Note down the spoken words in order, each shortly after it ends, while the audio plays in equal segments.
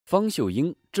方秀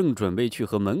英正准备去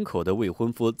和门口的未婚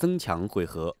夫曾强会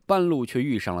合，半路却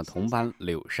遇上了同班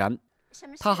柳珊。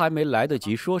他还没来得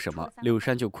及说什么，柳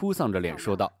珊就哭丧着脸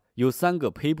说道：“有3个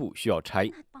胚布需要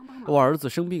拆，我儿子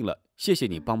生病了，谢谢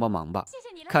你帮帮忙吧。”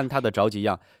看他的着急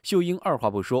样，秀英二话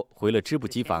不说回了织布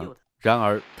机房。然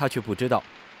而他却不知道，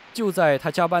就在他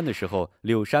加班的时候，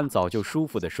柳珊早就舒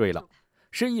服地睡了。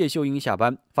深夜，秀英下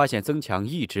班发现曾强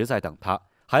一直在等他，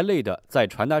还累得在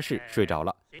传达室睡着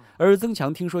了。而曾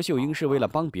强听说秀英是为了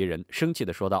帮别人，生气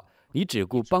地说道：“你只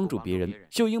顾帮助别人。”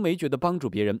秀英没觉得帮助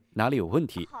别人哪里有问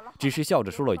题，只是笑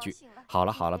着说了一句：“好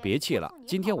了好了，别气了，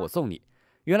今天我送你。”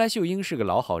原来秀英是个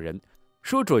老好人，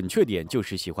说准确点就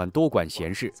是喜欢多管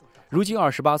闲事。如今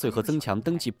28岁，和曾强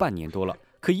登记半年多了，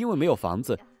可因为没有房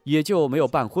子，也就没有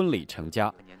办婚礼成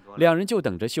家，两人就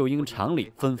等着秀英厂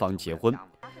里分房结婚。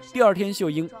第二天，秀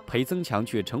英陪曾强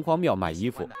去城隍庙买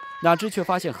衣服，哪知却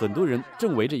发现很多人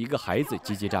正围着一个孩子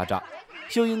叽叽喳喳。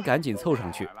秀英赶紧凑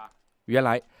上去，原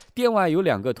来店外有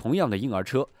2个同样的婴儿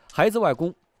车，孩子外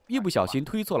公一不小心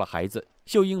推错了孩子，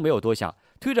秀英没有多想，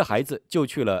推着孩子就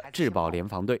去了质保联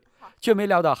防队，却没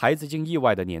料到孩子竟意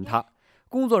外地撵他。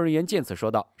工作人员见此说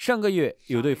道：“上个月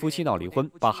有对夫妻闹离婚，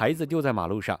把孩子丢在马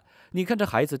路上，你看这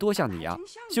孩子多像你啊！”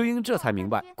秀英这才明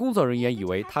白，工作人员以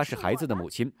为她是孩子的母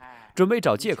亲，准备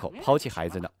找借口抛弃孩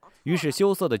子呢。于是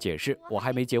羞涩地解释：“我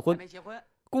还没结婚。”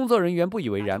工作人员不以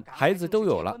为然：“孩子都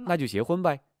有了，那就结婚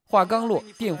呗。”话刚落，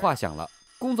电话响了，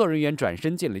工作人员转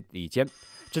身进了里间，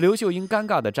只留秀英尴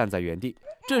尬地站在原地。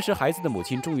这时孩子的母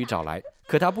亲终于找来，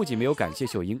可她不仅没有感谢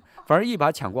秀英，反而一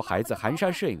把抢过孩子，含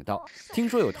沙射影道：“听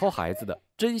说有偷孩子的，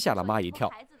真吓了妈一跳。”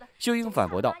秀英反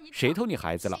驳道：“谁偷你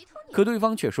孩子了？”可对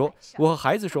方却说：“我和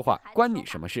孩子说话，关你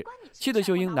什么事？”气得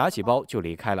秀英拿起包就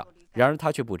离开了。然而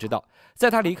她却不知道，在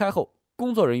她离开后，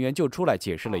工作人员就出来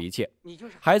解释了一切。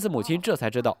孩子母亲这才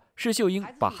知道是秀英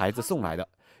把孩子送来的，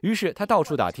于是她到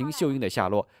处打听秀英的下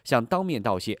落，想当面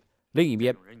道谢。另一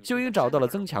边，秀英找到了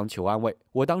曾强求安慰：“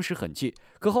我当时很气，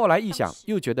可后来一想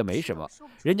又觉得没什么，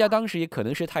人家当时也可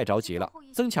能是太着急了。”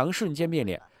曾强瞬间变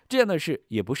脸：“这样的事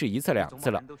也不是1次2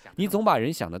次了，你总把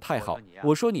人想得太好。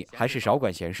我说你还是少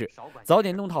管闲事，早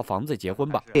点弄套房子结婚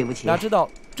吧。”对不起。哪知道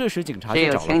这时警察就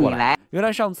找了过来。原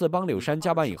来上次帮柳珊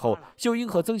加班以后，秀英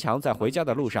和曾强在回家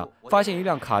的路上发现一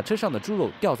辆卡车上的猪肉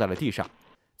掉在了地上，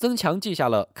曾强记下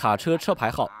了卡车车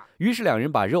牌号，于是2人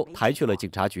把肉抬去了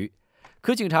警察局。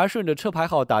可警察顺着车牌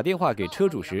号打电话给车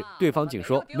主时，对方竟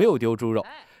说没有丢猪肉。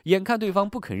眼看对方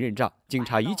不肯认账，警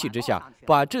察一气之下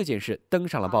把这件事登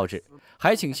上了报纸，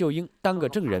还请秀英当个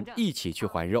证人一起去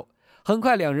还肉。很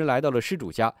快2人来到了失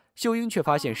主家，秀英却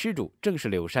发现失主正是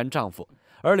柳珊丈夫，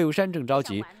而柳珊正着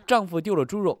急，丈夫丢了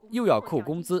猪肉，又要扣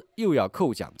工资又要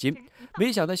扣奖金，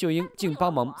没想到秀英竟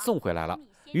帮忙送回来了。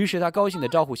于是她高兴地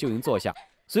招呼秀英坐下，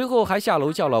随后还下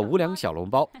楼叫了5两小笼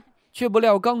包。却不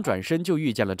料刚转身就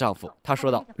遇见了丈夫，她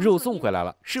说道：“肉送回来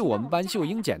了，是我们班秀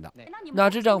英捡的。”哪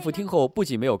知丈夫听后不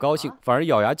仅没有高兴，反而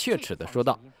咬牙切齿地说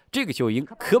道：“这个秀英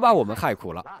可把我们害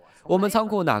苦了，我们仓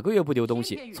库哪个月不丢东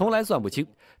西，从来算不清，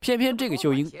偏偏这个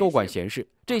秀英多管闲事，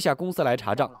这下公司来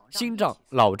查账，新账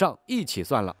老账一起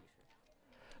算了。”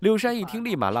柳珊一听，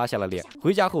立马拉下了脸，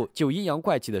回家后就阴阳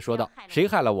怪气地说道：“谁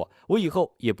害了我，我以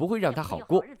后也不会让他好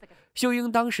过。”秀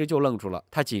英当时就愣住了，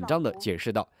她紧张地解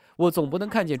释道：“我总不能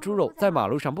看见猪肉在马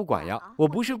路上不管呀，我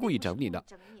不是故意整你的。”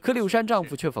可柳珊丈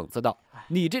夫却讽刺道：“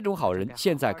你这种好人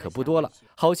现在可不多了，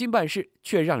好心办事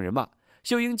却让人骂。”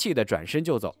秀英气得转身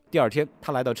就走。第二天，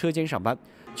她来到车间上班，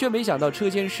却没想到车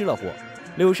间失了火，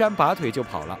柳珊拔腿就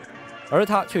跑了，而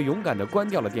她却勇敢地关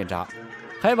掉了电闸，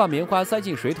还把棉花塞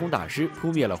进水桶打湿，扑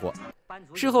灭了火。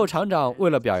事后，厂长为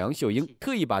了表扬秀英，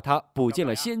特意把她补进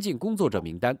了先进工作者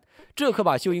名单，这可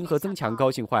把秀英和曾强高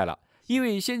兴坏了。因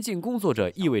为先进工作者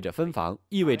意味着分房，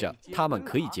意味着他们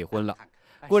可以结婚了。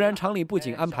果然，厂里不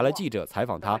仅安排了记者采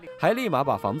访他，还立马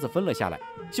把房子分了下来。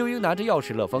秀英拿着钥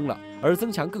匙乐疯了，而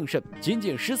曾强更甚，仅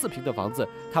仅14平的房子，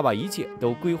他把一切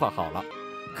都规划好了。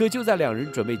可就在2人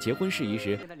准备结婚事宜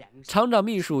时，厂长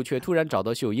秘书却突然找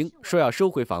到秀英，说要收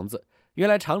回房子。原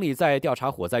来厂里在调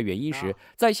查火灾原因时，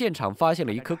在现场发现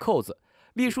了一颗扣子。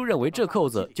秘书认为这扣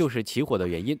子就是起火的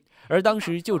原因，而当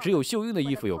时就只有秀英的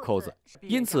衣服有扣子，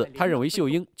因此他认为秀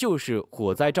英就是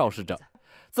火灾肇事者。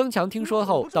曾强听说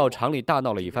后到厂里大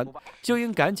闹了一番，秀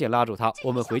英赶紧拉住他：“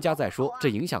我们回家再说，这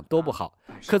影响多不好。”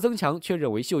可曾强却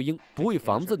认为秀英不为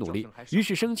房子努力，于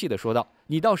是生气地说道：“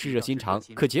你倒是热心肠，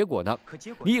可结果呢？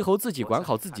你以后自己管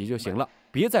好自己就行了，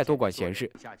别再多管闲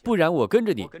事，不然我跟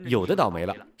着你有的倒霉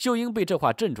了。”秀英被这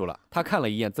话镇住了，她看了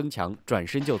一眼曾强，转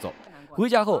身就走。回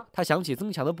家后，他想起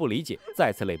曾强的不理解，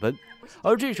再次泪奔。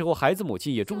而这时候，孩子母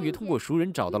亲也终于通过熟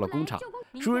人找到了工厂。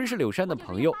熟人是柳山的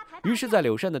朋友，于是，在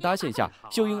柳山的搭线下，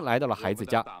秀英来到了孩子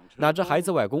家。哪知孩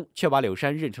子外公却把柳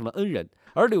山认成了恩人，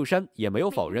而柳山也没有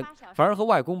否认，反而和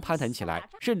外公攀谈起来，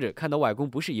甚至看到外公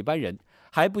不是一般人，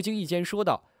还不经意间说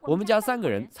道：“我们家3个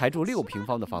人才住6平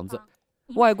方的房子。”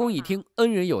外公一听恩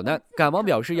人有难，赶忙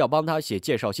表示要帮他写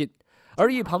介绍信。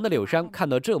而一旁的柳山看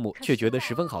到这幕，却觉得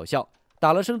十分好笑，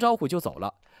打了声招呼就走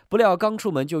了。不料刚出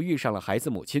门就遇上了孩子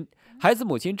母亲，孩子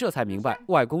母亲这才明白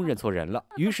外公认错人了，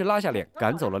于是拉下脸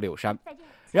赶走了柳山。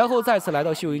然后再次来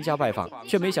到秀英家拜访，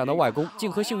却没想到外公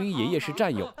竟和秀英爷爷是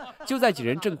战友。就在几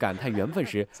人正感叹缘分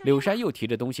时，柳山又提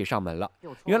着东西上门了。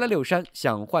原来柳山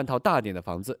想换套大点的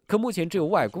房子，可目前只有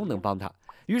外公能帮他。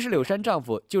于是柳山丈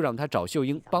夫就让她找秀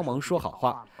英帮忙说好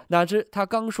话，哪知她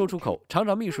刚说出口，厂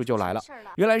长秘书就来了。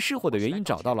原来失火的原因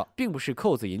找到了，并不是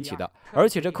扣子引起的，而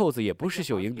且这扣子也不是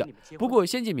秀英的。不过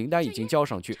先进名单已经交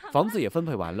上去，房子也分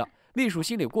配完了。秘书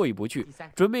心里过意不去，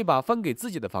准备把分给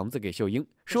自己的房子给秀英，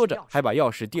说着还把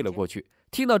钥匙递了过去。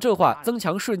听到这话，曾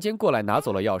强瞬间过来拿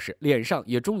走了钥匙，脸上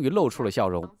也终于露出了笑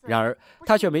容。然而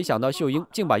他却没想到秀英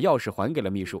竟把钥匙还给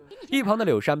了秘书。一旁的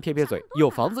柳山撇撇嘴，有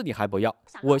房子你还不要？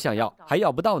我想要还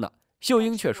要不到呢。秀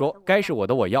英却说：“该是我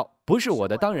的我要，不是我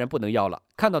的当然不能要了。”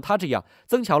看到他这样，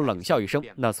曾强冷笑一声：“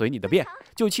那随你的便。”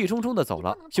就气冲冲地走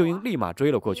了。秀英立马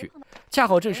追了过去，恰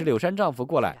好这时柳山丈夫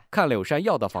过来看柳山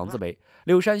要到房子没，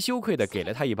柳山羞愧地给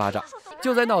了他一巴掌。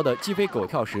就在闹得鸡飞狗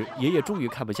跳时，爷爷终于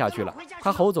看不下去了，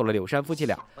他吼走了柳山夫妻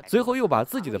俩，随后又把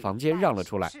自己的房间让了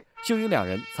出来，秀英2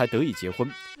人才得以结婚。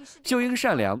秀英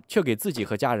善良，却给自己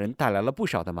和家人带来了不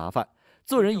少的麻烦。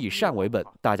做人以善为本，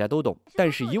大家都懂，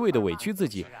但是一味的委屈自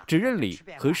己，只认理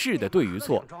和事的对与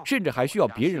错，甚至还需要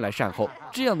别人来善后，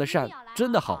这样的善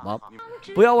真的好吗？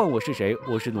不要问我是谁，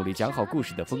我是努力讲好故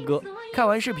事的峰哥。看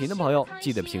完视频的朋友，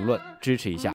记得评论支持一下。